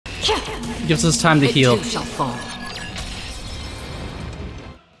Gives us time to heal. It too shall fall.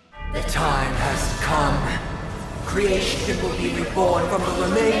 The time has come. Creation will be reborn from the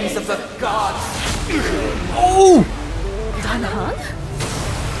remains of the gods. Oh! Danhan?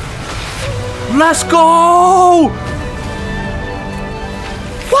 Let's go!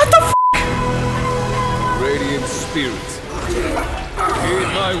 What the f? Radiant spirits, heed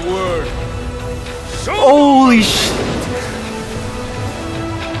my word. Holy sh!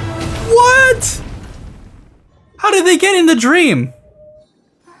 What? How did they get in the dream?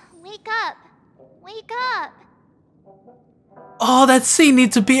 Wake up. Wake up. Oh, that scene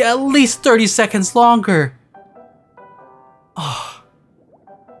needs to be at least 30 seconds longer. Oh.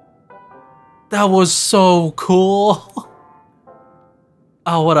 That was so cool.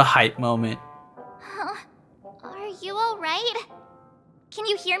 Oh, what a hype moment. Huh? Are you alright? Can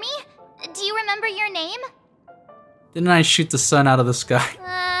you hear me? Do you remember your name? Didn't I shoot the sun out of the sky?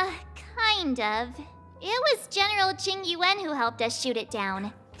 Kind of. It was General Jing Yuan who helped us shoot it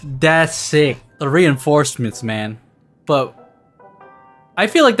down. That's sick. The reinforcements, man. But I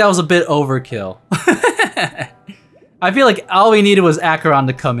feel like that was a bit overkill. I feel like all we needed was Acheron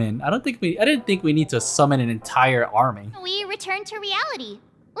to come in. I didn't think we need to summon an entire army. We returned to reality.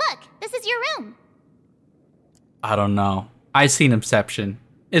 Look, this is your room. I don't know. I seen Inception.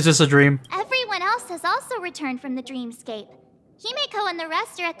 Is this a dream? Everyone else has also returned from the dreamscape. Himeko and the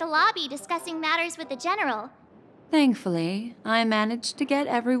rest are at the lobby discussing matters with the general. Thankfully, I managed to get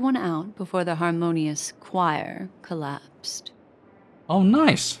everyone out before the harmonious choir collapsed. Oh,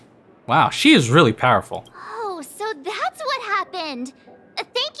 nice. Wow, she is really powerful. Oh, so that's what happened.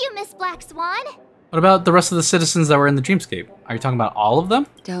 Thank you, Miss Black Swan. What about the rest of the citizens that were in the dreamscape? Are you talking about all of them?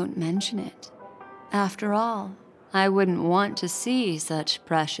 Don't mention it. After all, I wouldn't want to see such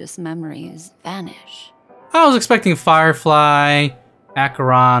precious memories vanish. I was expecting Firefly,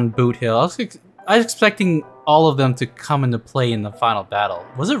 Acheron, Boothill. I was expecting all of them to come into play in the final battle.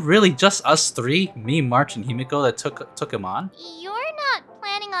 Was it really just us three, me, March, and Himeko, that took him on? You're not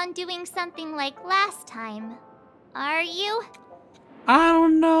planning on doing something like last time, are you? I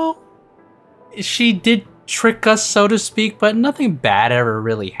don't know. She did trick us, so to speak, but nothing bad ever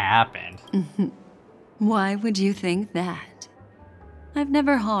really happened. Why would you think that? I've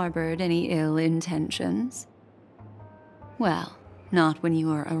never harbored any ill intentions. Well, not when you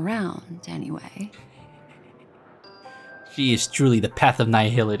were around, anyway. She is truly the path of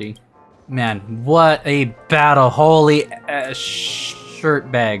nihility. Man, what a battle. Holy shirt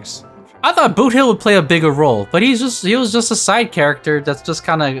bags. I thought Boothill would play a bigger role, but he was just a side character that's just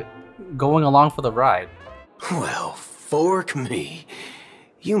kind of going along for the ride. Well, fork me.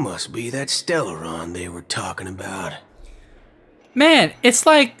 You must be that Stellaron they were talking about. Man, it's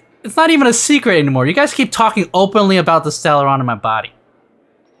like, it's not even a secret anymore. You guys keep talking openly about the Stellaron in my body.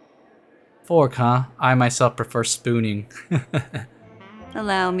 Fork, huh? I myself prefer spooning.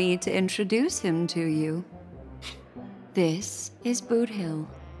 Allow me to introduce him to you. This is Boothill,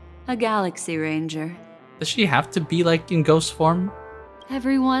 a Galaxy Ranger. Does she have to be like in ghost form?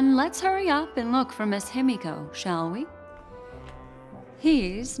 Everyone, let's hurry up and look for Miss Himeko, shall we?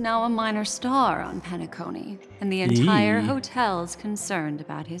 He's now a minor star on Penacony, and the entire hotel's concerned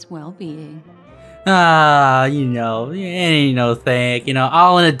about his well-being. Ah, you know, ain't no thing. You know,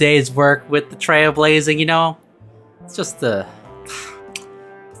 all in a day's work with the trailblazing, you know? It's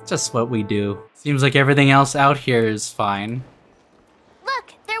just what we do. Seems like everything else out here is fine.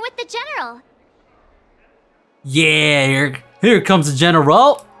 Look, they're with the general. Yeah, here comes the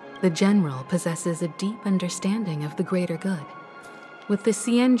general. The general possesses a deep understanding of the greater good. With the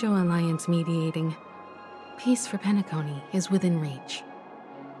Cienjo Alliance mediating, peace for Penacony is within reach.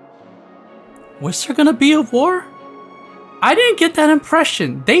 Was there gonna be a war? I didn't get that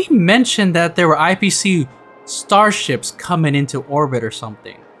impression. They mentioned that there were IPC starships coming into orbit or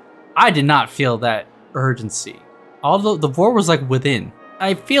something. I did not feel that urgency. Although the war was like within.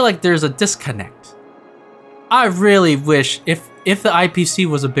 I feel like there's a disconnect. I really wish if the IPC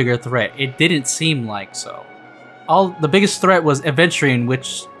was a bigger threat, it didn't seem like so. The biggest threat was Aventurine,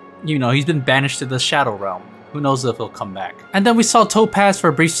 which, you know, he's been banished to the Shadow Realm. Who knows if he'll come back. And then we saw Topaz for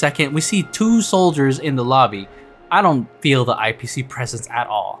a brief second. We see 2 soldiers in the lobby. I don't feel the IPC presence at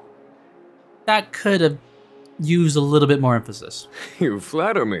all. That could have used a little bit more emphasis. You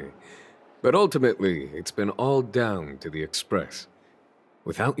flatter me. But ultimately, it's been all down to the Express.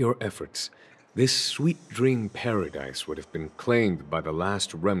 Without your efforts, this sweet dream paradise would have been claimed by the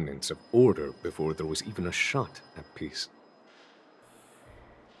last remnants of order before there was even a shot at peace.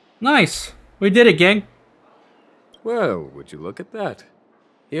 Nice. We did it, gang. Well, would you look at that?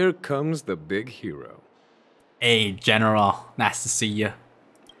 Here comes the big hero. Hey, General. Nice to see you.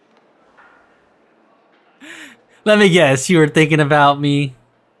 Let me guess, you were thinking about me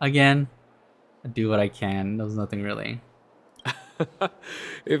again? I do what I can. There was nothing really.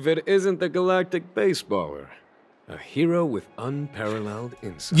 If it isn't the galactic baseballer, a hero with unparalleled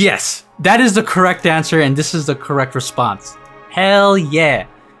insight. Yes, that is the correct answer, and this is the correct response. Hell yeah.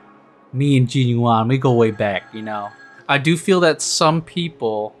 Me and Jing Yuan, we go way back, you know. I do feel that some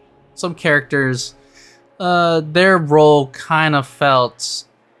people, some characters, their role kind of felt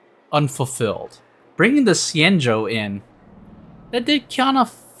unfulfilled. Bringing the Xianzhou in, that did kind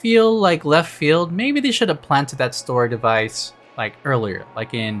of feel like left field. Maybe they should have planted that story device like earlier,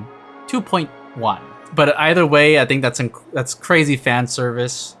 like in 2.1. But either way, I think that's crazy fan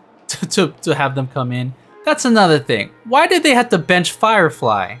service to have them come in. That's another thing. Why did they have to bench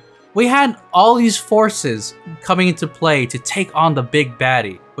Firefly? We had all these forces coming into play to take on the big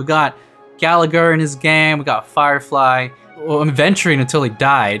baddie. We got Gallagher and his gang, we got Firefly, Aventurine until he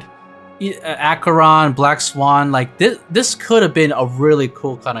died, Acheron, Black Swan. Like this could have been a really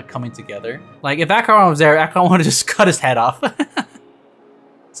cool kind of coming together. Like if Acheron was there, Acheron would have just cut his head off.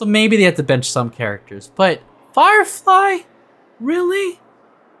 So maybe they had to bench some characters, but Firefly? Really?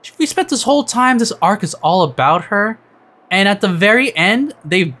 We spent this whole time, this arc is all about her, and at the very end,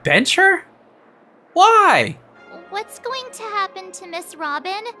 they bench her? Why? What's going to happen to Miss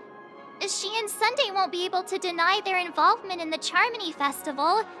Robin? She and Sunday won't be able to deny their involvement in the Charmony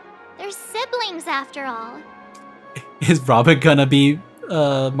Festival. They're siblings, after all. Is Robin gonna be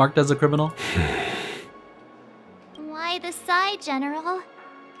marked as a criminal? Why the sigh, General?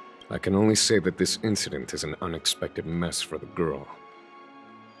 I can only say that this incident is an unexpected mess for the girl.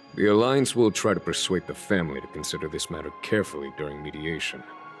 The Alliance will try to persuade the family to consider this matter carefully during mediation.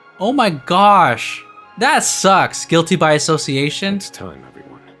 Oh my gosh! That sucks! Guilty by association? It's time,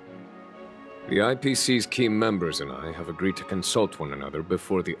 everyone. The IPC's key members and I have agreed to consult one another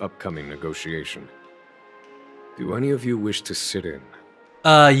before the upcoming negotiation. Do any of you wish to sit in?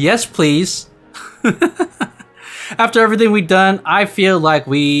 Yes please. After everything we've done, I feel like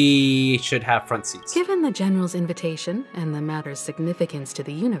we should have front seats. Given the General's invitation and the matter's significance to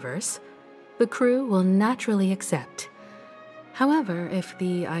the universe, the crew will naturally accept. However, if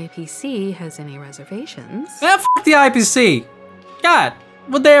the IPC has any reservations... F the IPC! God,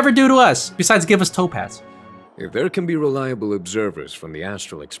 what'd they ever do to us, besides give us Topaz? If there can be reliable observers from the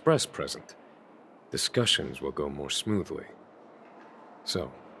Astral Express present, discussions will go more smoothly.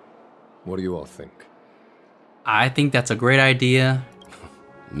 So, what do you all think? I think that's a great idea.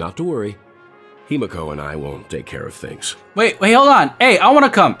 Not to worry. Himiko and I will take care of things. Wait, hold on. Hey, I want to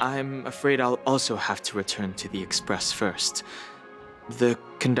come. I'm afraid I'll also have to return to the Express first. The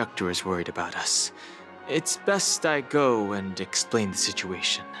conductor is worried about us. It's best I go and explain the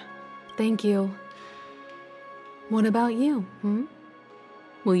situation. Thank you. What about you,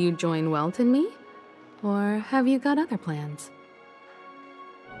 Will you join Welt and me? Or have you got other plans?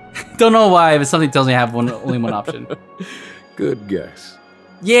 Don't know why, but something tells me I have only one option. Good guess.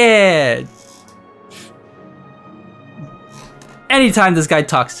 Yeah! Anytime this guy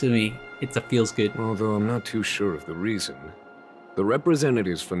talks to me, it feels good. Although I'm not too sure of the reason. The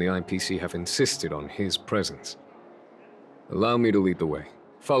representatives from the IPC have insisted on his presence. Allow me to lead the way.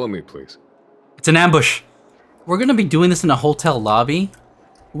 Follow me, please. It's an ambush. We're gonna be doing this in a hotel lobby.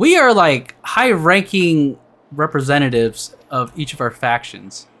 We are like high-ranking representatives of each of our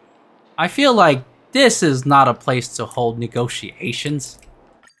factions. I feel like this is not a place to hold negotiations.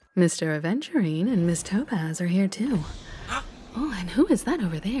 Mr. Aventurine and Miss Topaz are here too. Oh, and who is that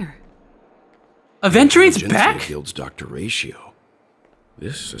over there? Aventurine's back? Guild's Dr. Ratio.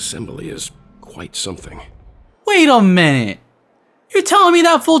 This assembly is quite something. Wait a minute. You're telling me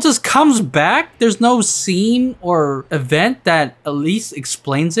that fool just comes back? There's no scene or event that at least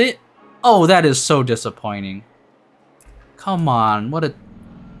explains it? Oh, that is so disappointing. Come on, what a...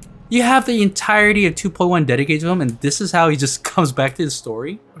 You have the entirety of 2.1 dedicated to him, and this is how he just comes back to the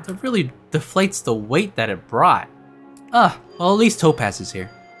story? That really deflates the weight that it brought. Well, at least Topaz is here.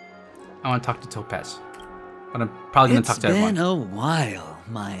 I want to talk to Topaz. But I'm probably going to talk to everyone. It's been a while,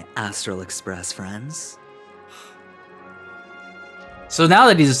 my Astral Express friends. So now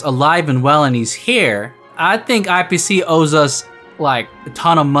that he's alive and well and he's here, I think IPC owes us, like, a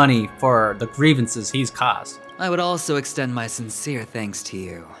ton of money for the grievances he's caused. I would also extend my sincere thanks to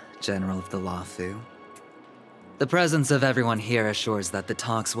you, General of the Luofu. The presence of everyone here assures that the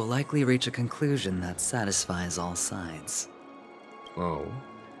talks will likely reach a conclusion that satisfies all sides. Oh.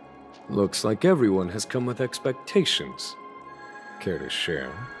 Looks like everyone has come with expectations. Care to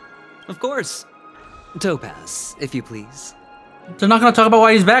share? Of course. Topaz, if you please. They're not going to talk about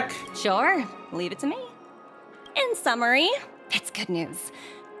why he's back? Sure, leave it to me. In summary, it's good news.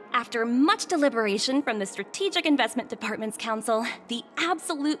 After much deliberation from the Strategic Investment Department's Council, the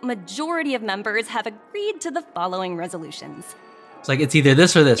absolute majority of members have agreed to the following resolutions. It's like it's either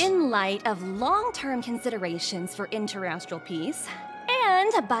this or this. In light of long-term considerations for interastral peace,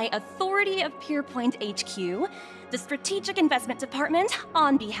 and by authority of Pierpoint HQ, the Strategic Investment Department,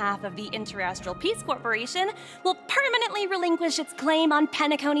 on behalf of the Interastral Peace Corporation, will permanently relinquish its claim on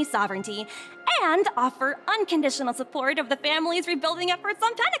Penacony sovereignty and offer unconditional support of the family's rebuilding efforts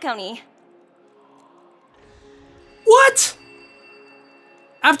on Penacony. What?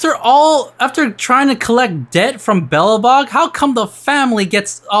 After trying to collect debt from Belobog, how come the family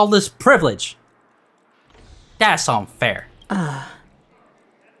gets all this privilege? That's unfair.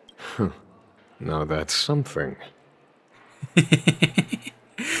 Now that's something.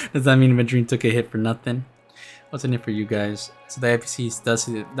 Does that mean Aventurine took a hit for nothing? What's in it for you guys? So the IPC does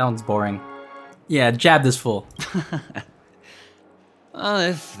it. That one's boring. Yeah, jab this fool. Well,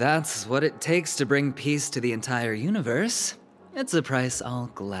 if that's what it takes to bring peace to the entire universe, it's a price I'll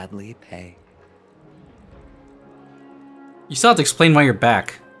gladly pay. You still have to explain why you're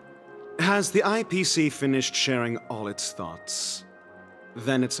back. Has the IPC finished sharing all its thoughts?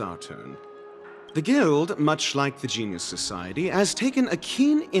 Then it's our turn. The Guild, much like the Genius Society, has taken a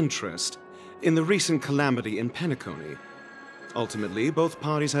keen interest in the recent calamity in Penacony. Ultimately, both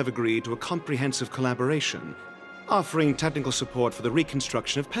parties have agreed to a comprehensive collaboration, offering technical support for the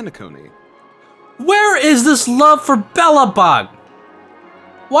reconstruction of Penacony. Where is this love for Belobog?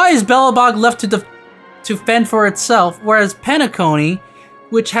 Why is Belobog left to fend for itself, whereas Penacony,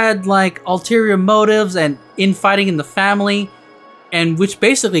 which had like ulterior motives and infighting in the family, and which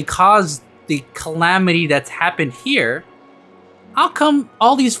basically caused the calamity that's happened here, how come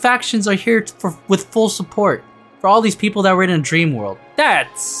all these factions are here with full support for all these people that were in a dream world?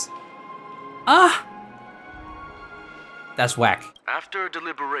 That's whack. After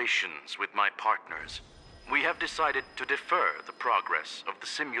deliberations with my partners, we have decided to defer the progress of the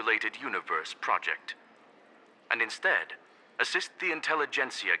Simulated Universe project, and instead assist the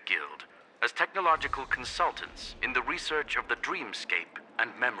Intelligentsia Guild as technological consultants in the research of the Dreamscape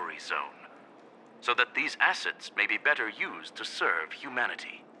and Memory Zone, so that these assets may be better used to serve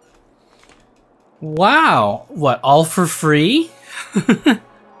humanity. Wow, what, all for free?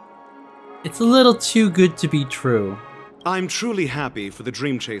 It's a little too good to be true. I'm truly happy for the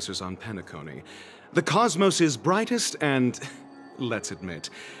Dream Chasers on Penacony. The cosmos' brightest and, let's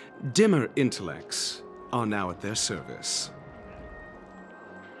admit, dimmer intellects are now at their service.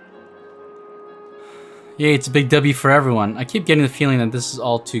 Yeah, it's a big W for everyone. I keep getting the feeling that this is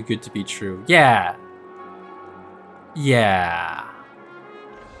all too good to be true. Yeah. Yeah.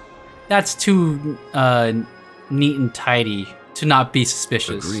 That's too neat and tidy to not be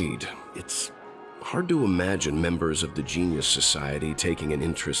suspicious. Agreed. It's hard to imagine members of the Genius Society taking an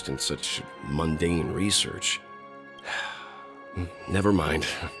interest in such mundane research. Never mind.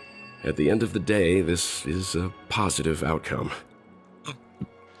 At the end of the day, this is a positive outcome.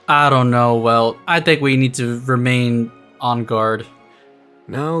 I don't know. Well, I think we need to remain on guard.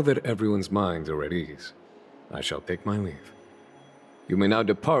 Now that everyone's minds are at ease, I shall take my leave. You may now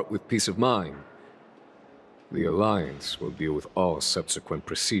depart with peace of mind. The Alliance will deal with all subsequent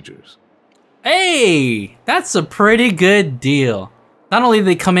procedures. Hey, that's a pretty good deal. Not only do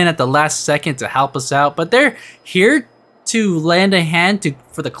they come in at the last second to help us out, but they're here to lend a hand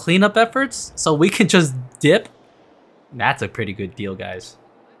for the cleanup efforts, so we can just dip. That's a pretty good deal, guys.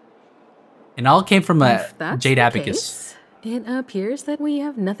 And all came from a Jade Abacus. It appears that we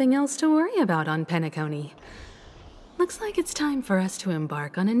have nothing else to worry about on Penacony. Looks like it's time for us to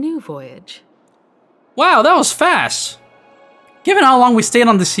embark on a new voyage. Wow, that was fast. Given how long we stayed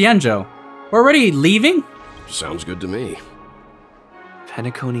on the Cienjo, we're already leaving? Sounds good to me.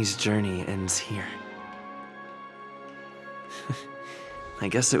 Penacony's journey ends here. I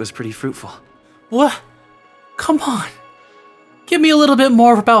guess it was pretty fruitful. What? Come on. Give me a little bit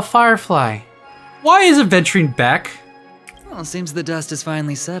more about Firefly. Why is Aventurine back? Well, seems the dust is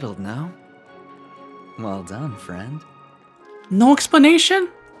finally settled now. Well done, friend. No explanation?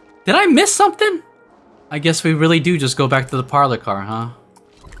 Did I miss something? I guess we really do just go back to the parlor car, huh?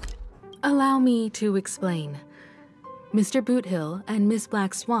 Allow me to explain. Mr. Boothill and Miss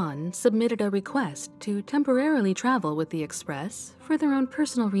Black Swan submitted a request to temporarily travel with the Express for their own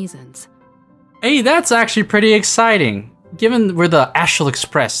personal reasons. Hey, that's actually pretty exciting. Given we're the Astral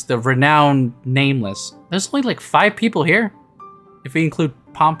Express, the renowned Nameless, there's only like 5 people here, if we include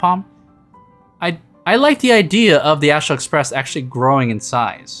Pom Pom. I like the idea of the Astral Express actually growing in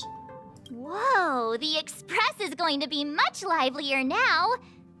size. Whoa, the Express is going to be much livelier now.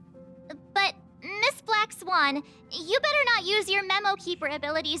 But Miss Black Swan, you better not use your memo keeper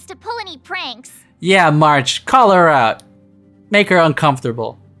abilities to pull any pranks. Yeah, March, call her out. Make her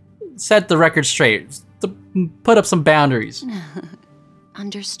uncomfortable. Set the record straight. Put up some boundaries.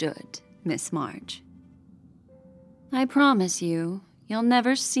 Understood, Miss March. I promise you, you'll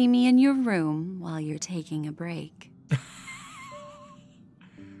never see me in your room while you're taking a break.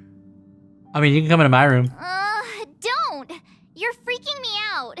 I mean, you can come into my room. Don't! You're freaking me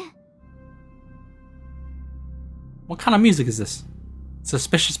out. What kind of music is this?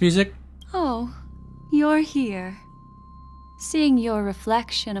 Suspicious music? Oh, you're here. Seeing your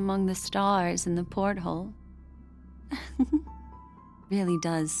reflection among the stars in the porthole really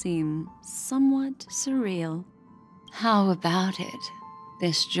does seem somewhat surreal. How about it?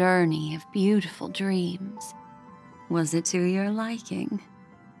 This journey of beautiful dreams. Was it to your liking?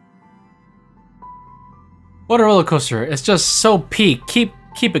 What a roller coaster. It's just so peak. Keep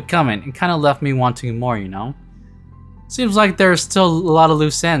it coming. It kind of left me wanting more, you know? Seems like there's still a lot of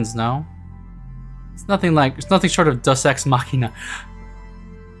loose ends, no? It's nothing short of Deus Ex Machina.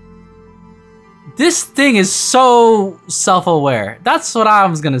 This thing is so self-aware. That's what I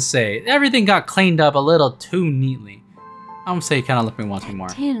was gonna say. Everything got cleaned up a little too neatly. I'm gonna say it kind of left me wanting more.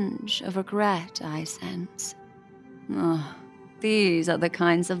 Tinge of regret, I sense. Ugh, these are the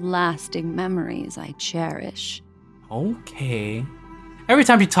kinds of lasting memories I cherish. Okay. Every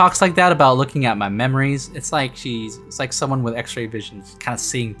time she talks like that about looking at my memories, it's like someone with x-ray vision kind of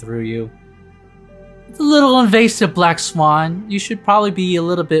seeing through you. It's a little invasive, Black Swan. You should probably be a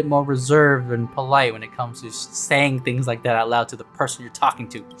little bit more reserved and polite when it comes to saying things like that out loud to the person you're talking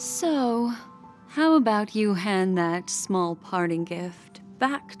to. So, how about you hand that small parting gift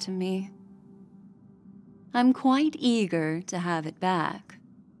back to me? I'm quite eager to have it back.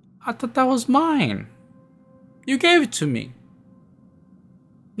 I thought that was mine. You gave it to me.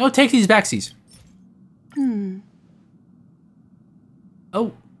 No, take these backsies.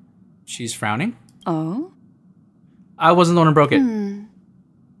 Oh, she's frowning. Oh? I wasn't the one who broke it.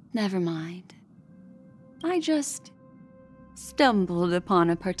 Never mind. I just stumbled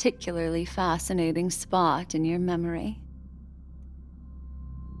upon a particularly fascinating spot in your memory.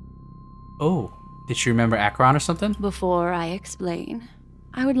 Oh, did she remember Acheron or something? Before I explain,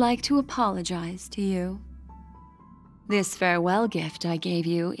 I would like to apologize to you. This farewell gift I gave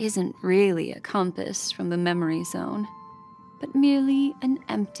you isn't really a compass from the memory zone, but merely an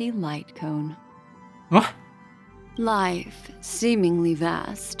empty light cone. What? Life, seemingly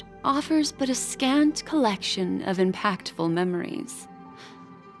vast, offers but a scant collection of impactful memories.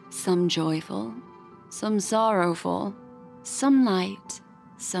 Some joyful, some sorrowful, some light,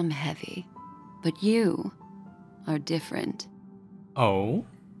 some heavy. But you are different. Oh?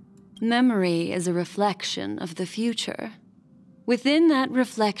 Memory is a reflection of the future. Within that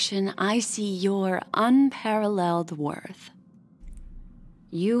reflection, I see your unparalleled worth.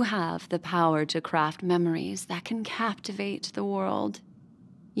 You have the power to craft memories that can captivate the world.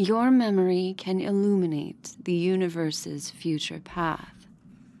 Your memory can illuminate the universe's future path.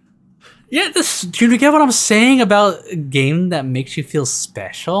 Yeah, do you get what I'm saying about a game that makes you feel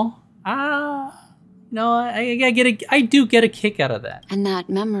special? No, I do get a kick out of that. And that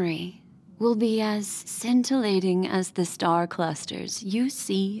memory will be as scintillating as the star clusters you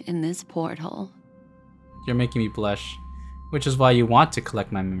see in this porthole. You're making me blush, which is why you want to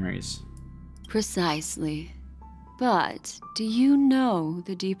collect my memories. Precisely. But do you know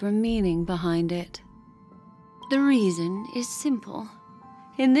the deeper meaning behind it? The reason is simple.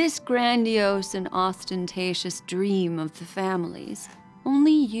 In this grandiose and ostentatious dream of the families,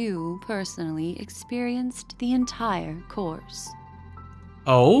 only you personally experienced the entire course.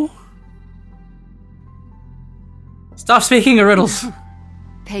 Oh? Stop speaking in riddles.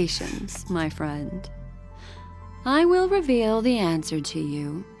 Patience, my friend. I will reveal the answer to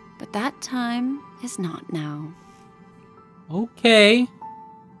you, but that time is not now. Okay.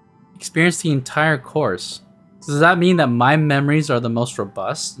 Experience the entire course. So does that mean that my memories are the most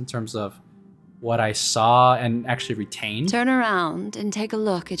robust in terms of what I saw and actually retained? Turn around and take a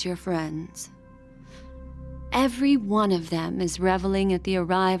look at your friends. Every one of them is reveling at the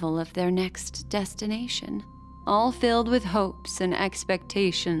arrival of their next destination, all filled with hopes and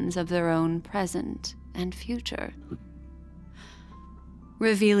expectations of their own present and future.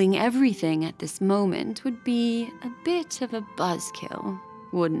 Revealing everything at this moment would be a bit of a buzzkill,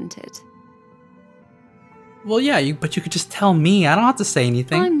 wouldn't it? Well, yeah, but you could just tell me. I don't have to say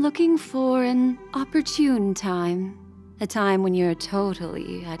anything. I'm looking for an opportune time. A time when you're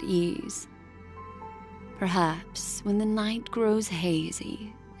totally at ease. Perhaps when the night grows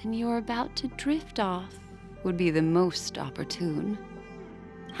hazy and you're about to drift off would be the most opportune.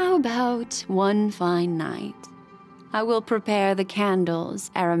 How about one fine night? I will prepare the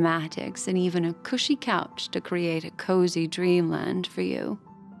candles, aromatics, and even a cushy couch to create a cozy dreamland for you.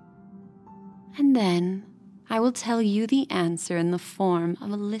 And then I will tell you the answer in the form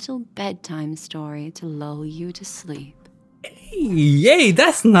of a little bedtime story to lull you to sleep. Yay,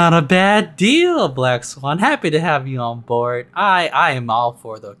 that's not a bad deal, Black Swan. Happy to have you on board. I am all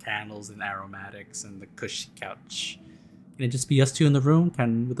for the candles and aromatics and the cushy couch. Can it just be us two in the room,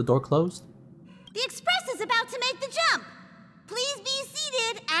 with the door closed? The express is about to make the jump. Please be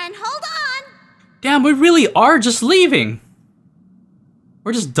seated and hold on. Damn, we really are just leaving.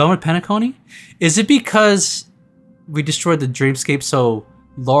 We're just done with Penacony? Is it because we destroyed the dreamscape, so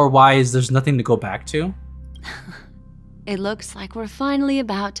lore-wise there's nothing to go back to? It looks like we're finally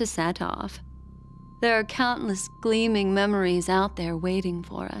about to set off. There are countless gleaming memories out there waiting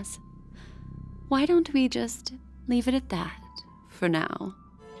for us. Why don't we just leave it at that for now?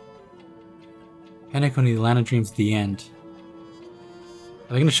 Penacony, the Land of Dreams, the end.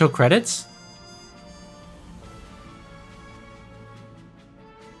 Are they gonna show credits?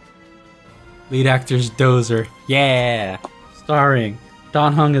 Lead actors Dozer. Yeah! Starring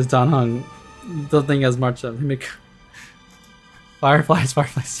Don Hung as Don Hung. Don't think as much of him.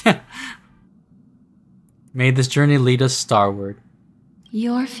 Fireflies, yeah. May this journey lead us starward.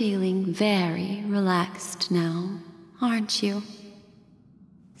 You're feeling very relaxed now, aren't you?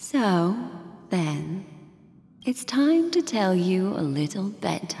 So, then, it's time to tell you a little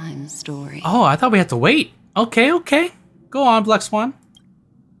bedtime story. Oh, I thought we had to wait. Okay. Go on, Black Swan.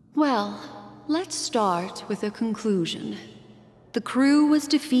 Well, let's start with a conclusion. The crew was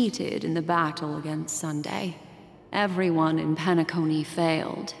defeated in the battle against Sunday. Everyone in Penacony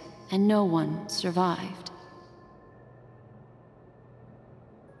failed, and no one survived.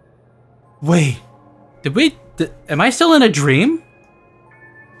 Wait, am I still in a dream?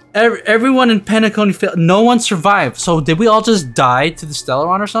 Everyone in Penacony failed. No one survived. So did we all just die to the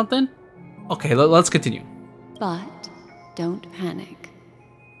Stellaron or something? Okay, let's continue. But don't panic.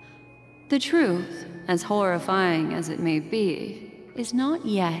 The truth, as horrifying as it may be, is not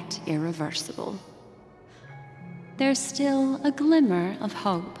yet irreversible. There's still a glimmer of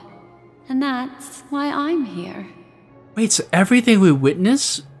hope, and that's why I'm here. Wait, so everything we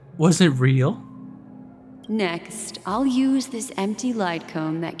witnessed wasn't real? Next, I'll use this empty light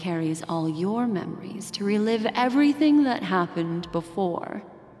cone that carries all your memories to relive everything that happened before.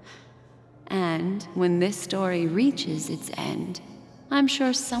 And when this story reaches its end, I'm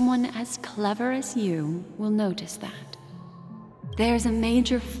sure someone as clever as you will notice that. There's a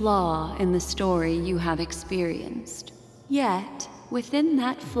major flaw in the story you have experienced. Yet, within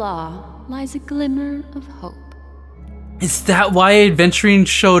that flaw lies a glimmer of hope. Is that why Aventurine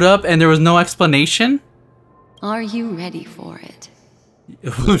showed up and there was no explanation? Are you ready for it?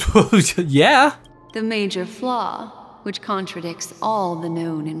 Yeah. The major flaw, which contradicts all the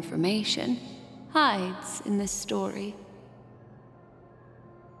known information, hides in this story.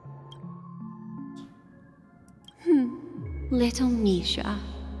 Little Misha.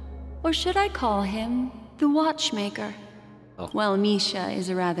 Or should I call him the Watchmaker? Oh. Well, Misha is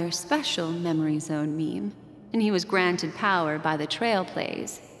a rather special Memory Zone meme, and he was granted power by the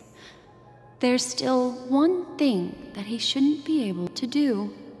Trailblaze. There's still one thing that he shouldn't be able to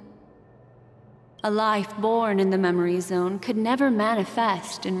do. A life born in the Memory Zone could never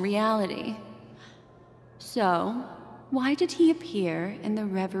manifest in reality. So, why did he appear in the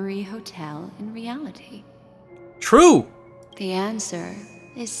Reverie Hotel in reality? True! The answer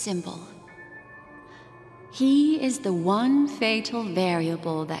is simple. He is the one fatal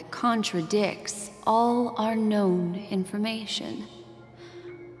variable that contradicts all our known information.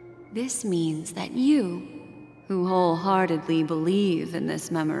 This means that you, who wholeheartedly believe in this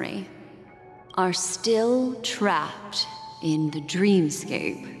memory, are still trapped in the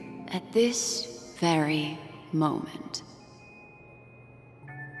dreamscape at this very moment.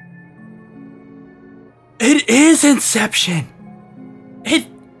 It is Inception!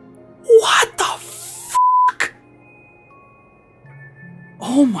 What the fuck?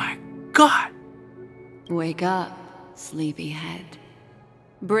 Oh my god! Wake up, sleepyhead.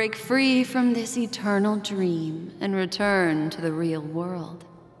 Break free from this eternal dream and return to the real world.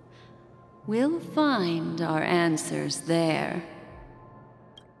 We'll find our answers there.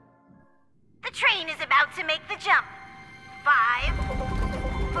 The train is about to make the jump. 5,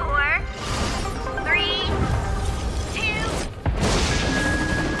 4, 3, 2...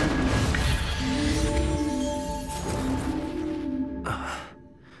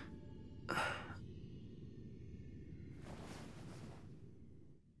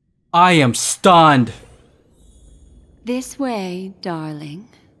 I am stunned. This way, darling.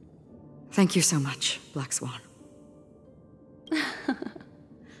 Thank you so much, Black Swan.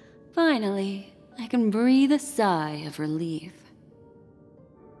 Finally, I can breathe a sigh of relief.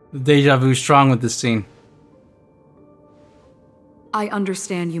 The deja vu strong with this scene. I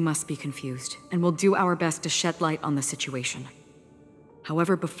understand you must be confused, and will do our best to shed light on the situation.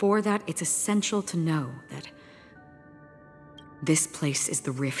 However, before that, it's essential to know that this place is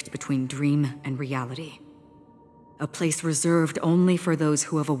the rift between dream and reality. A place reserved only for those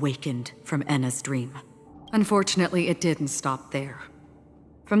who have awakened from Enna's dream. Unfortunately, it didn't stop there.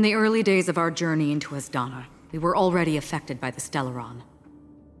 From the early days of our journey into Asdana, we were already affected by the Stellaron.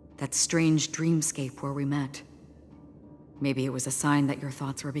 That strange dreamscape where we met. Maybe it was a sign that your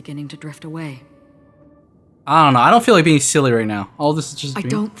thoughts were beginning to drift away. I don't know. I don't feel like being silly right now. All this is just I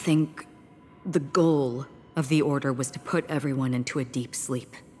don't think the goal of the Order was to put everyone into a deep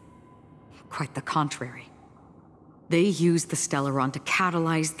sleep. Quite the contrary. They used the Stellaron to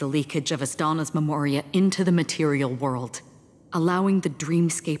catalyze the leakage of Asdana's memoria into the material world, allowing the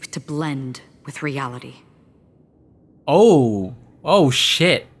dreamscape to blend with reality. Oh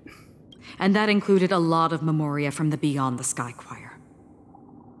shit. And that included a lot of memoria from the Beyond the Sky Choir.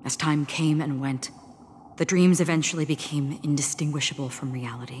 As time came and went, the dreams eventually became indistinguishable from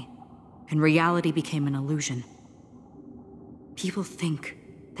reality, and reality became an illusion. People think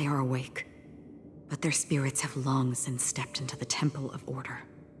they are awake, but their spirits have long since stepped into the Temple of Order.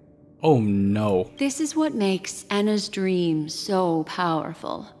 Oh no. This is what makes Enna's dream so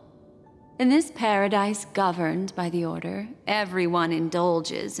powerful. In this paradise governed by the Order, everyone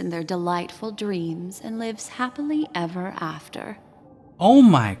indulges in their delightful dreams and lives happily ever after. Oh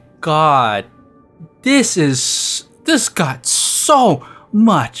my god. This got so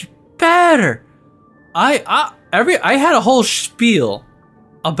much better. I had a whole spiel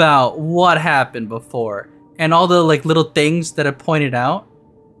about what happened before and all the like little things that I pointed out.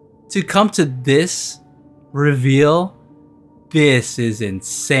 To come to this reveal, this is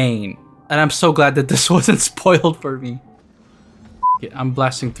insane. And I'm so glad that this wasn't spoiled for me. I'm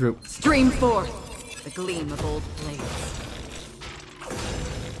blasting through. Stream forth the gleam of old blades.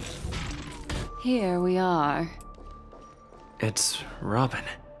 Here we are. It's Robin.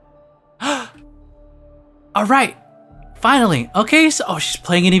 All right, finally. Okay, so she's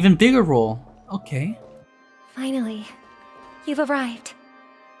playing an even bigger role. Okay. Finally, you've arrived.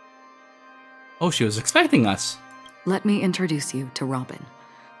 Oh, she was expecting us. Let me introduce you to Robin.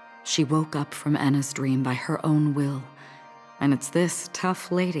 She woke up from Enna's dream by her own will, and it's this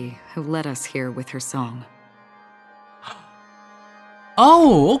tough lady who led us here with her song.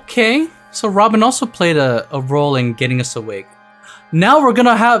 Oh, okay. So Robin also played a role in getting us awake. Now we're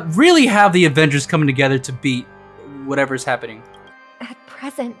gonna really have the Avengers coming together to beat whatever's happening. At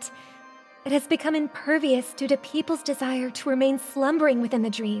present, it has become impervious due to people's desire to remain slumbering within the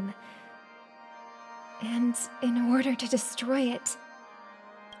dream. And in order to destroy it,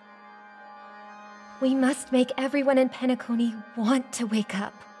 we must make everyone in Penacony want to wake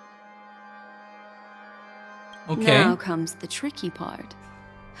up. Okay. Now comes the tricky part.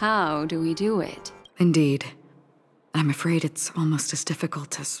 How do we do it? Indeed. I'm afraid it's almost as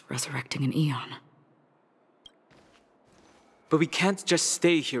difficult as resurrecting an Eon. But we can't just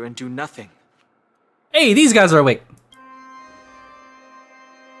stay here and do nothing. Hey, these guys are awake.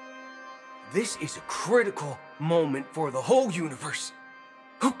 This is a critical moment for the whole universe.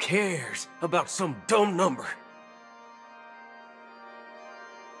 Who cares about some dumb number?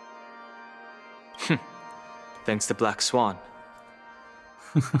 Thanks to Black Swan.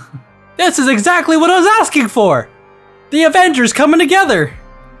 This is exactly what I was asking for! The Avengers coming together!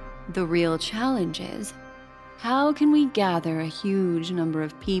 The real challenge is, how can we gather a huge number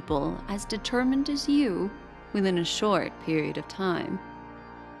of people as determined as you within a short period of time?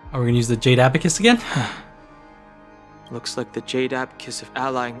 Are we gonna use the Jade Abacus again? Looks like the Jade Abacus of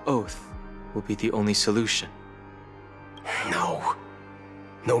Allying Oath will be the only solution. No.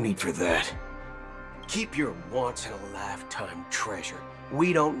 No need for that. Keep your once-in-a-lifetime treasure.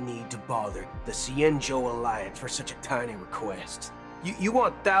 We don't need to bother the Cienjo Alliance for such a tiny request. You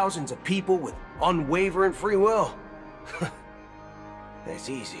want thousands of people with unwavering free will? That's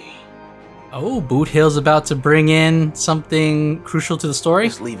easy. Oh, Boothill's about to bring in something crucial to the story?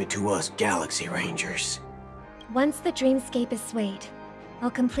 Just leave it to us Galaxy Rangers. Once the dreamscape is swayed,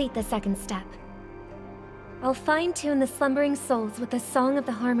 I'll complete the second step. I'll fine-tune the slumbering souls with the Song of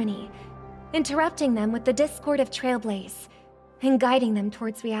the Harmony, interrupting them with the discord of Trailblaze, and guiding them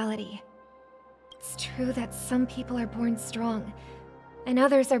towards reality. It's true that some people are born strong, and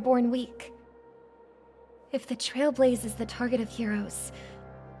others are born weak. If the Trailblaze is the target of heroes,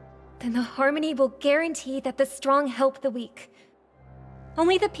 then the Harmony will guarantee that the strong help the weak.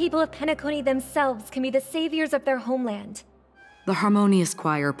 Only the people of Penacony themselves can be the saviors of their homeland. The Harmonious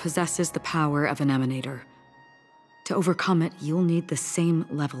Choir possesses the power of an emanator. To overcome it, you'll need the same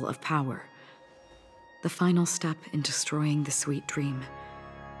level of power. The final step in destroying the sweet dream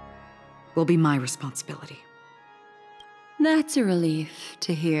will be my responsibility. That's a relief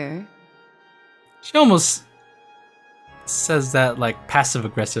to hear. She almost says that like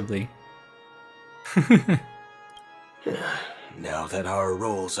passive-aggressively. Now that our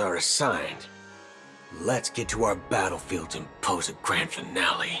roles are assigned, let's get to our battlefields and pose a grand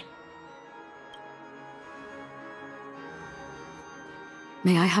finale.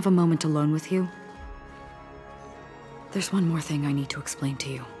 May I have a moment alone with you? There's one more thing I need to explain to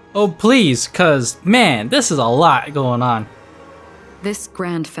you. Oh, please, cuz, man, this is a lot going on. This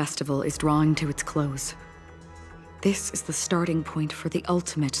grand festival is drawing to its close. This is the starting point for the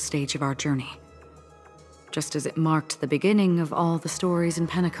ultimate stage of our journey. Just as it marked the beginning of all the stories in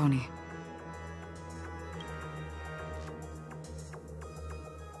Penacony.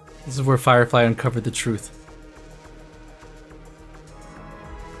 This is where Firefly uncovered the truth.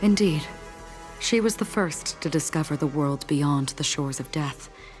 Indeed. She was the first to discover the world beyond the shores of death,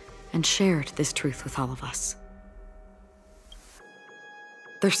 and shared this truth with all of us.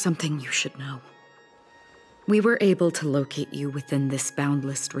 There's something you should know. We were able to locate you within this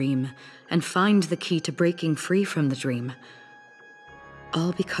boundless dream, and find the key to breaking free from the dream.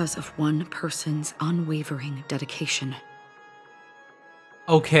 All because of one person's unwavering dedication.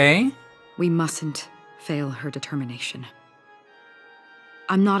 Okay. We mustn't fail her determination.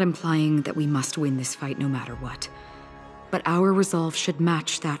 I'm not implying that we must win this fight no matter what, but our resolve should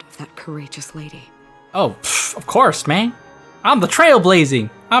match that of that courageous lady. Oh, of course, man. I'm the trailblazing.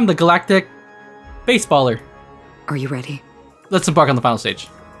 I'm the galactic baseballer. Are you ready? Let's embark on the final stage.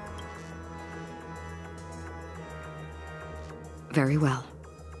 Very well.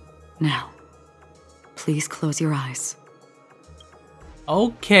 Now, please close your eyes.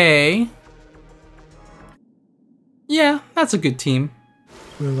 Okay. Yeah, that's a good team.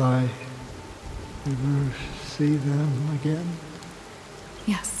 Will I ever see them again?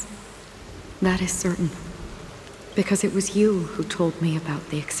 Yes, that is certain. Because it was you who told me about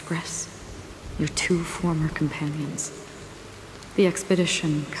the Express, your two former companions. The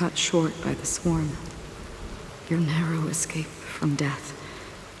expedition cut short by the swarm, your narrow escape from death,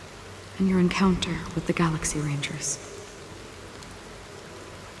 and your encounter with the Galaxy Rangers.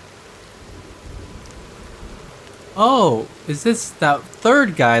 Oh, is this that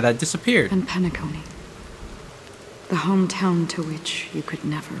third guy that disappeared? And Penacony. The hometown to which you could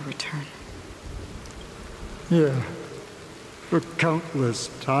never return. Yeah. For countless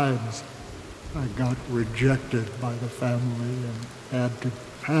times, I got rejected by the family and had to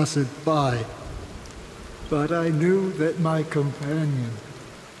pass it by. But I knew that my companion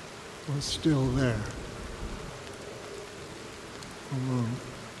was still there. Alone.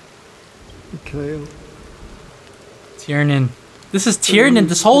 Mikhail. Tiernan. This is Tiernan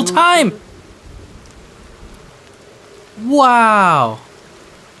this whole time! Wow!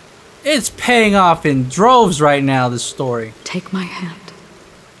 It's paying off in droves right now, this story. Take my hand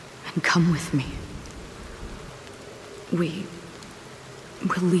and come with me. We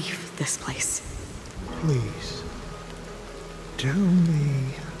will leave this place. Please, tell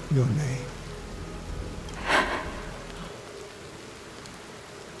me your name.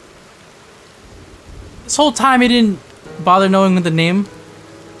 This whole time he didn't bother knowing the name?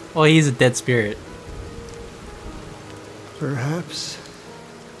 Well, he's a dead spirit. Perhaps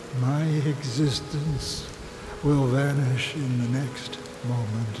my existence will vanish in the next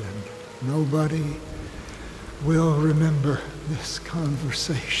moment and nobody will remember this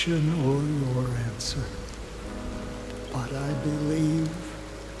conversation or your answer. But I believe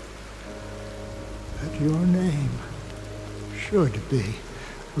that your name should be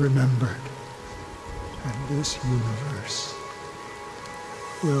remembered. And this universe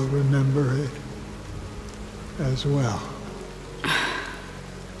will remember it as well.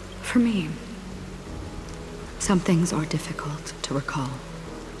 For me, some things are difficult to recall.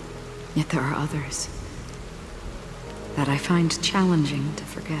 Yet there are others that I find challenging to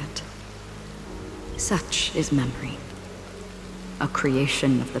forget. Such is memory, a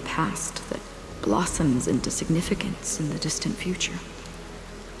creation of the past that blossoms into significance in the distant future.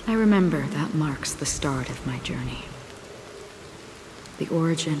 I remember that marks the start of my journey. The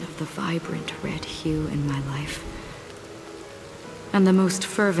origin of the vibrant red hue in my life, and the most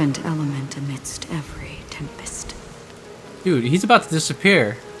fervent element amidst every tempest. Dude, he's about to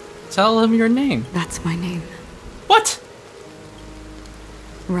disappear. Tell him your name. That's my name. What?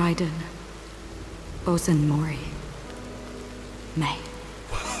 Raiden Ozen Mori. May.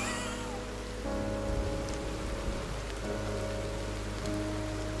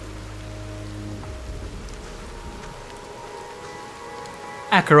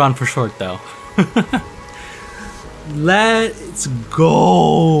 Acheron for short, though. Let's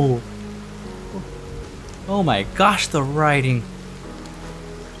go! Oh my gosh, the writing.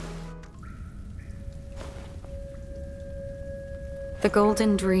 The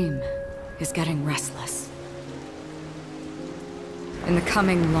Golden Dream is getting restless. In the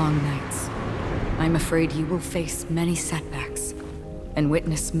coming long nights, I'm afraid you will face many setbacks and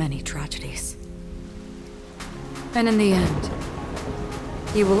witness many tragedies. And in the end,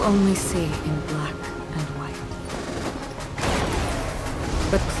 you will only see in black and white.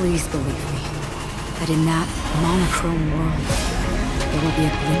 But please believe me, that in that monochrome world, there will be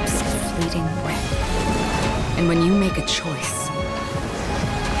a glimpse of fleeting red. And when you make a choice,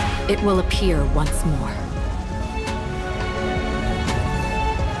 it will appear once more.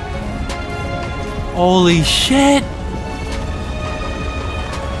 Holy shit!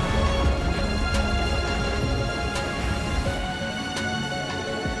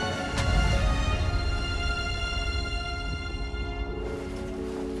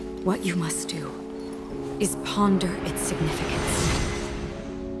 What you must do is ponder its significance,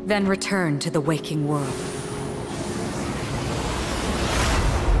 then return to the waking world.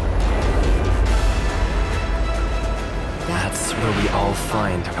 That's where we all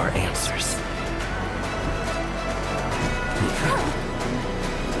find our answers.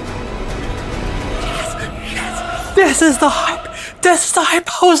 This is the hype! This is the hype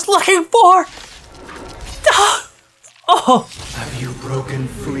I was looking for! Oh! Have you broken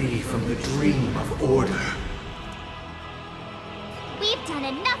free from the dream of order? We've done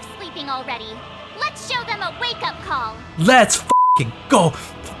enough sleeping already. Let's show them a wake-up call. Let's f***ing go!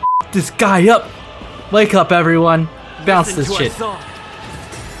 F this guy up! Wake up, everyone. Bounce this shit. Alright,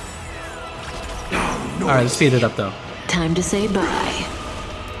 let's speed it up, though. Time to say bye.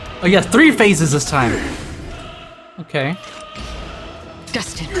 Oh yeah, 3 phases this time. Okay.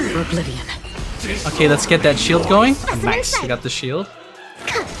 Destined for oblivion. Okay, let's get that shield going. Nice, we got the shield.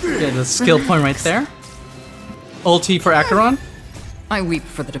 Yeah, the skill point right there. Ulti for Acheron. I weep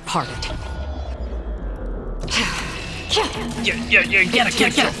for the departed. Get it.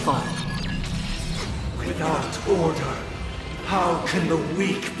 Without order, how can the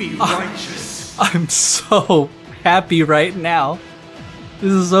weak be righteous? I'm so happy right now.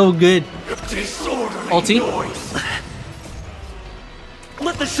 This is so good. Ulti.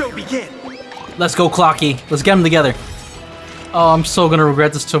 Let the show begin. Let's go, Clocky. Let's get them together. Oh, I'm so gonna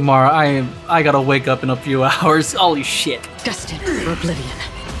regret this tomorrow. I gotta wake up in a few hours. Holy shit. Destined for oblivion.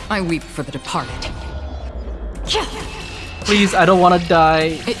 I weep for the departed. Please, I don't want to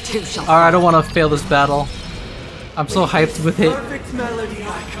die. It too shall Or I don't want to fail this battle. I'm so hyped with it. Perfect melody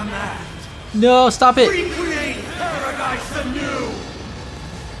I command. No, stop it. Recreate paradise anew.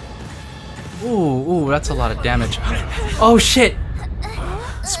 Ooh, that's a lot of damage. Oh shit.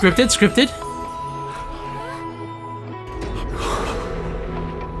 Scripted.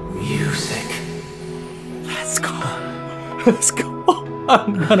 Music. Let's go.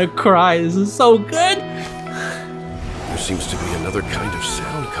 I'm gonna cry. This is so good. There seems to be another kind of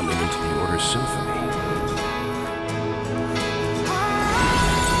sound coming into the Order's symphony.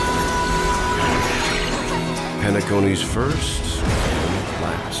 Penacony's first and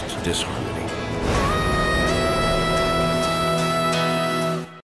last disharmony.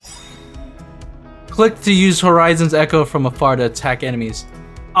 Click to use Horizon's Echo from afar to attack enemies.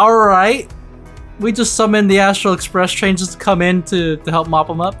 Alright. We just summoned the Astral Express train just to come in to help mop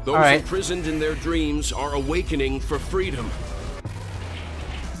them up. Those Alright. imprisoned in their dreams are awakening for freedom.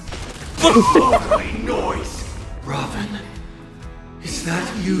 Oh, noise! Robin, is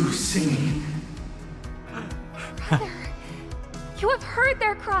that you singing? Brother, you have heard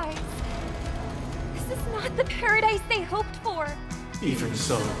their cries. This is not the paradise they hoped for. Even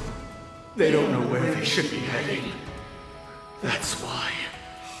so, they don't know where they should be heading. That's why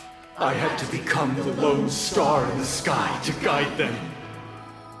I had to become the lone star in the sky to guide them.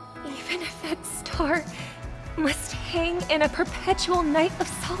 Even if that star must hang in a perpetual night of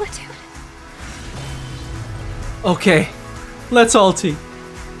solitude. Okay. Let's ulti.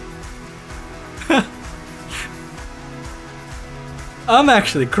 I'm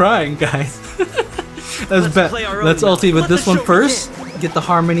actually crying, guys. Let's ulti with this one first. Get the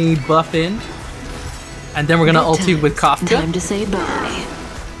harmony buff in. And then we're gonna ulti with Kafka. Time to say bye.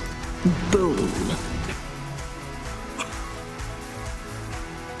 Boom.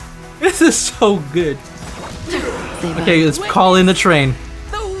 This is so good. Okay, let's call in the train.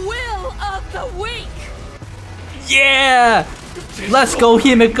 The will of the weak. Yeah! Let's go,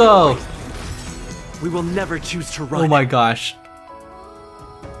 Himiko! We will never choose to run. Oh my gosh.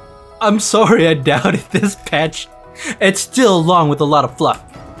 I'm sorry I doubted this patch It's still long with a lot of fluff.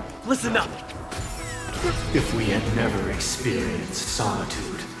 Listen up. If we had never experienced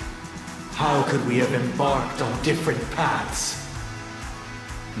solitude, how could we have embarked on different paths?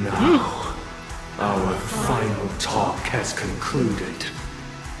 Now, our final talk has concluded.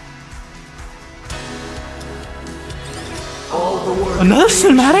 All the work Another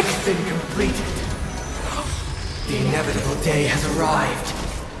cinematic? has been completed. The inevitable day has arrived.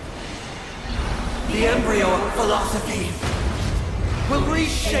 The embryo of philosophy will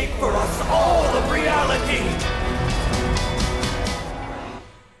reshape for us all of reality.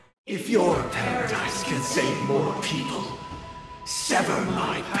 If your paradise can save more people, sever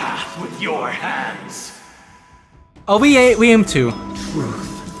my path with your hands. Oh, we aim to. Truth.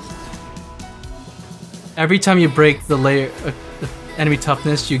 Every time you break the layer of enemy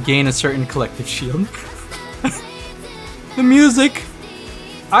toughness, you gain a certain collective shield. The music.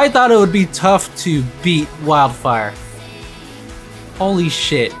 I thought it would be tough to beat Wildfire. Holy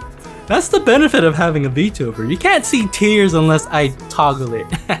shit. That's the benefit of having a VTuber. You can't see tears unless I toggle it.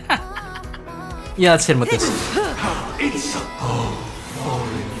 Yeah, let's hit him with this. It's oh,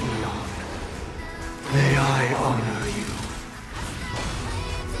 fallen beyond. May I honor you.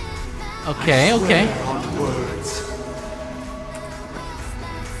 Okay, okay. On words.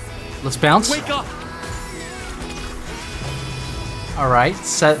 Let's bounce. Wake up. Alright,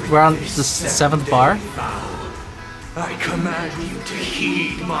 we're on the 7th bar. I command you to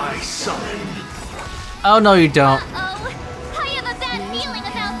heed my summon. Oh, no, you don't. I have a bad feeling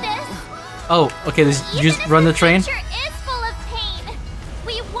about this. Oh, okay, you just run the train? Nature is full of pain.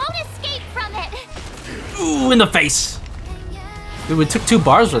 We won't escape from it. Ooh, in the face! Dude, we took 2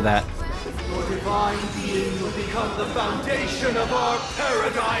 bars with that. Your divine being will become the foundation of our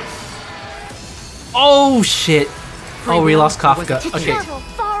paradise. Oh, shit. Oh, we lost Kafka. Okay.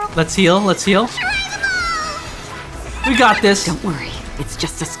 Let's heal, let's heal. We got this. Don't worry, it's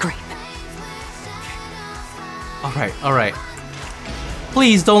just a scrape. Alright, alright.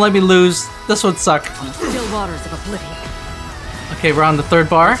 Please don't let me lose. This would suck. Still waters of oblivion. Okay, we're on the 3rd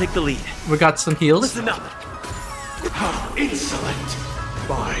bar. Take the lead. We got some heals. Listen up. How insolent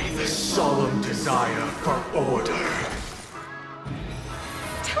by the solemn desire for order.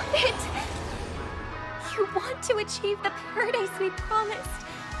 Stop it! You want to achieve the paradise we promised.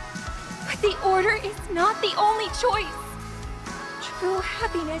 But the order is not the only choice. True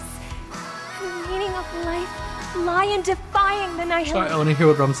happiness and the meaning of life lie in defying the nihilism. Sorry, I want to hear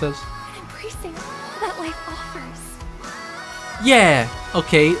what Rum says. And embracing all that life offers. Yeah!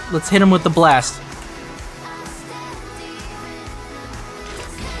 Okay, let's hit him with the blast.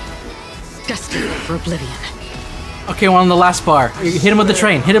 Destined for oblivion. Okay, we're on the last bar. Hit him with the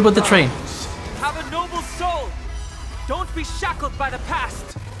train. Hit him with the train. Have a noble soul. Don't be shackled by the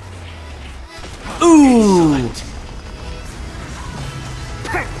past. Ooh!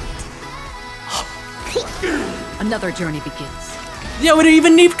 Another journey begins. Yeah, we didn't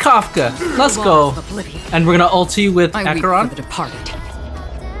even need Kafka. Let's go. And we're gonna ulti with Acheron. The departed.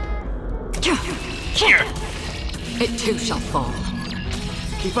 It too shall fall.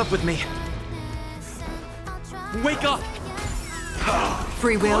 Keep up with me. Wake up.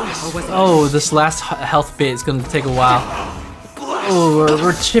 Free will, or was it? Oh, this last health bit is gonna take a while. Oh,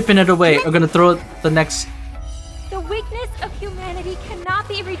 we're chipping it away. We're gonna throw it the next. The weakness of humanity cannot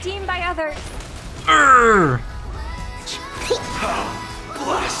be redeemed by others.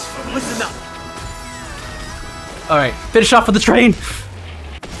 Listen up. Alright, finish off with the train.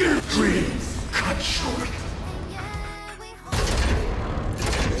 Dreams cut short.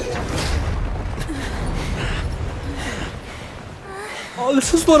 Oh,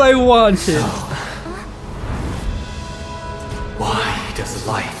 this is what I wanted. Why does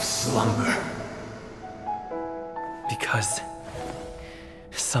life slumber? Because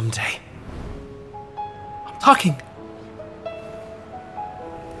someday. I'm talking.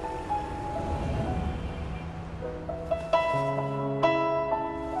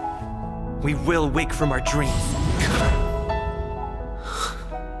 We will wake from our dreams.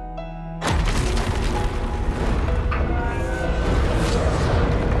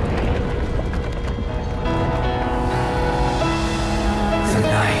 The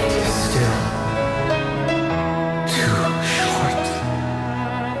night is still too short.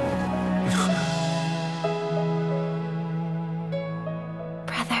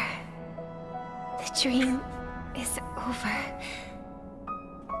 Brother, the dream is over.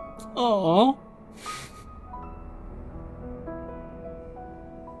 Aww.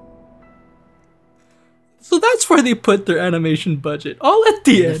 So that's where they put their animation budget. All at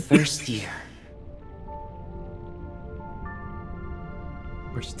the end. First year.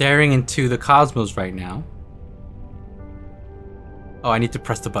 We're staring into the cosmos right now. Oh, I need to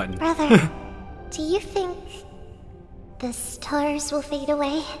press the button. Brother, do you think the stars will fade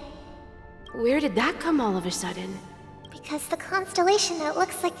away? Where did that come all of a sudden? Because the constellation that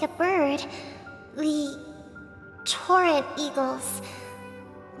looks like a bird, the torrent eagles,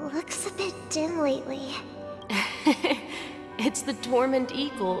 looks a bit dim lately. It's the Torment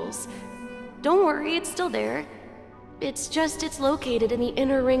Eagles. Don't worry, it's still there. It's just it's located in the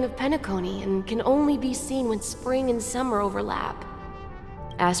inner ring of Penacony and can only be seen when spring and summer overlap.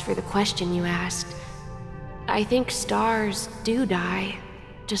 As for the question you asked, I think stars do die,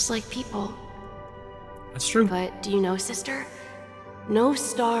 just like people. That's true. But do you know, sister? No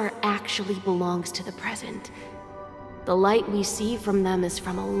star actually belongs to the present. The light we see from them is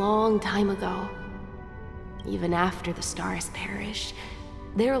from a long time ago. Even after the stars perish,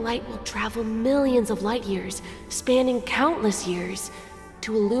 their light will travel millions of light years, spanning countless years,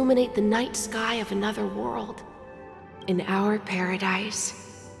 to illuminate the night sky of another world. In our paradise,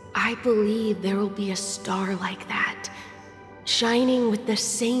 I believe there will be a star like that, shining with the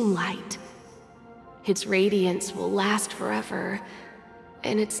same light. Its radiance will last forever,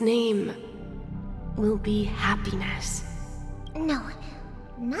 and its name will be happiness. No,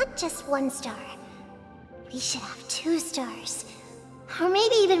 not just one star. We should have 2 stars. Or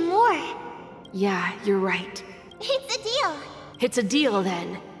maybe even more. Yeah, you're right. It's a deal. It's a deal,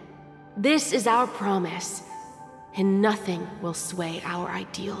 then. This is our promise, and nothing will sway our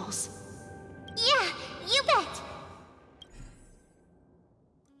ideals. Yeah, you bet.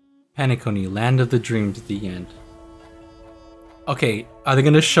 Penacony, Land of the Dreams at the end. Okay, are they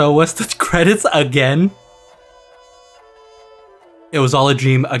gonna show us the credits again? It was all a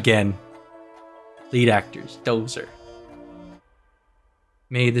dream again. Lead actors, Dozer.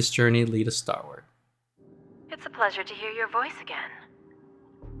 May this journey lead us starward. It's a pleasure to hear your voice again.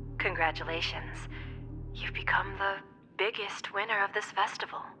 Congratulations. You've become the biggest winner of this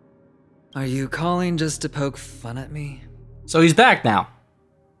festival. Are you calling just to poke fun at me? So he's back now.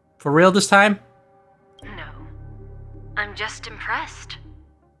 For real this time? No. I'm just impressed.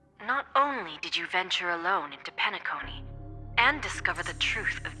 Not only did you venture alone into Penacony and discover the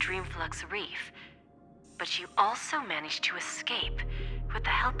truth of Dreamflux Reef, but you also managed to escape with the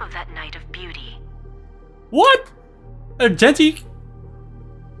help of that Knight of Beauty. What? A Genty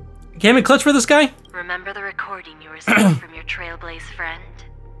came in clutch for this guy? Remember the recording you received from your Trailblaze friend?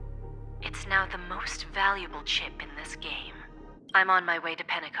 It's now the most valuable chip in this game. I'm on my way to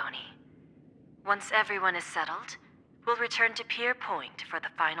Penacony. Once everyone is settled, we'll return to Pier Point for the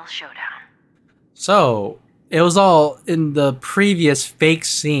final showdown. So, it was all in the previous fake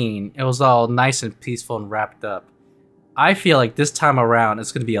scene. It was all nice and peaceful and wrapped up. I feel like this time around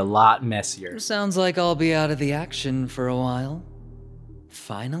it's going to be a lot messier. Sounds like I'll be out of the action for a while.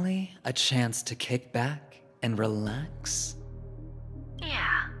 Finally, a chance to kick back and relax.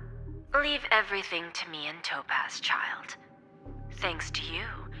 Yeah. Leave everything to me and Topaz, child. Thanks to you,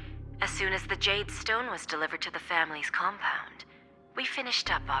 as soon as the Jade Stone was delivered to the family's compound, we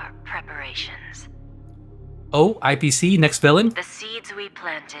finished up our preparations. Oh, IPC, next villain? The seeds we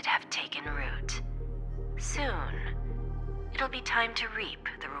planted have taken root. Soon, it'll be time to reap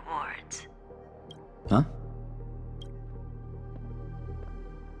the rewards. Huh?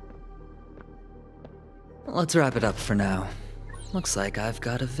 Let's wrap it up for now. Looks like I've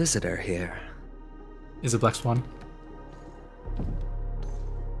got a visitor here. Is it Black Swan?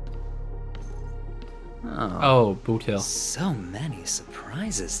 Oh, Boothill. So many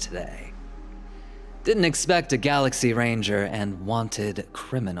surprises today. Didn't expect a Galaxy Ranger and wanted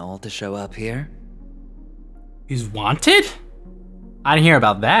criminal to show up here. He's wanted? I didn't hear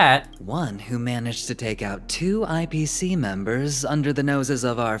about that. One who managed to take out 2 IPC members under the noses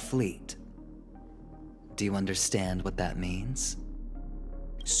of our fleet. Do you understand what that means?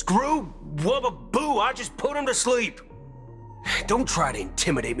 Screw wubba boo, I just put him to sleep. Don't try to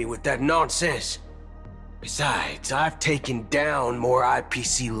intimidate me with that nonsense. Besides, I've taken down more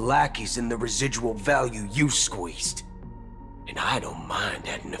IPC lackeys than the residual value you squeezed. And I don't mind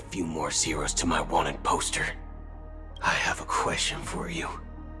adding a few more zeros to my wanted poster. I have a question for you.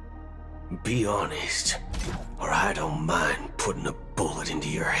 Be honest, or I don't mind putting a bullet into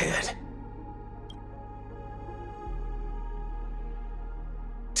your head.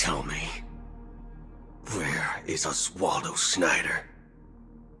 Tell me, where is Oswaldo Snyder?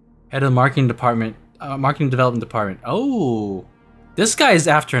 Head of the marketing department, marketing development department. Oh, this guy is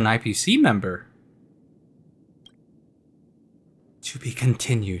after an IPC member. To be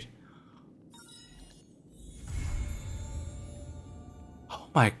continued. Oh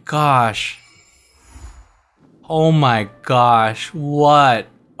my gosh. Oh my gosh, what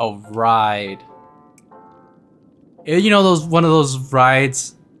a ride. You know, one of those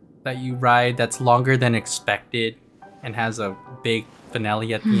rides that you ride that's longer than expected and has a big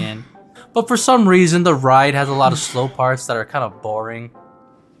finale at the end. But for some reason, the ride has a lot of slow parts that are kind of boring.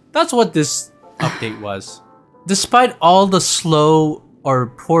 That's what this update was. Despite all the slow or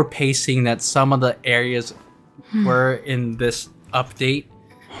poor pacing that some of the areas were in this update,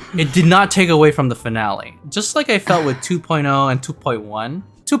 it did not take away from the finale. Just like I felt with 2.0 and 2.1,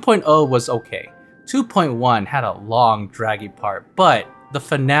 2.0 was okay. 2.1 had a long, draggy part, but the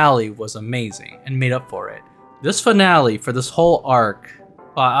finale was amazing and made up for it. This finale for this whole arc,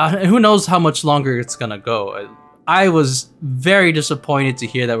 who knows how much longer it's gonna go. I was very disappointed to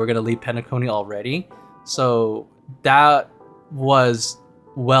hear that we're gonna leave Penacony already. So that was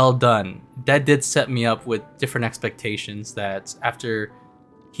well done. That did set me up with different expectations that after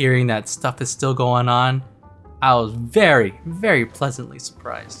hearing that stuff is still going on, I was very, very pleasantly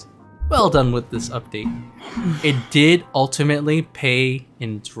surprised. Well done with this update. It did ultimately pay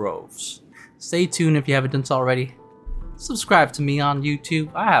in droves. Stay tuned if you haven't done so already. Subscribe to me on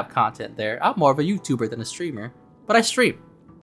YouTube. I have content there. I'm more of a YouTuber than a streamer, but I stream.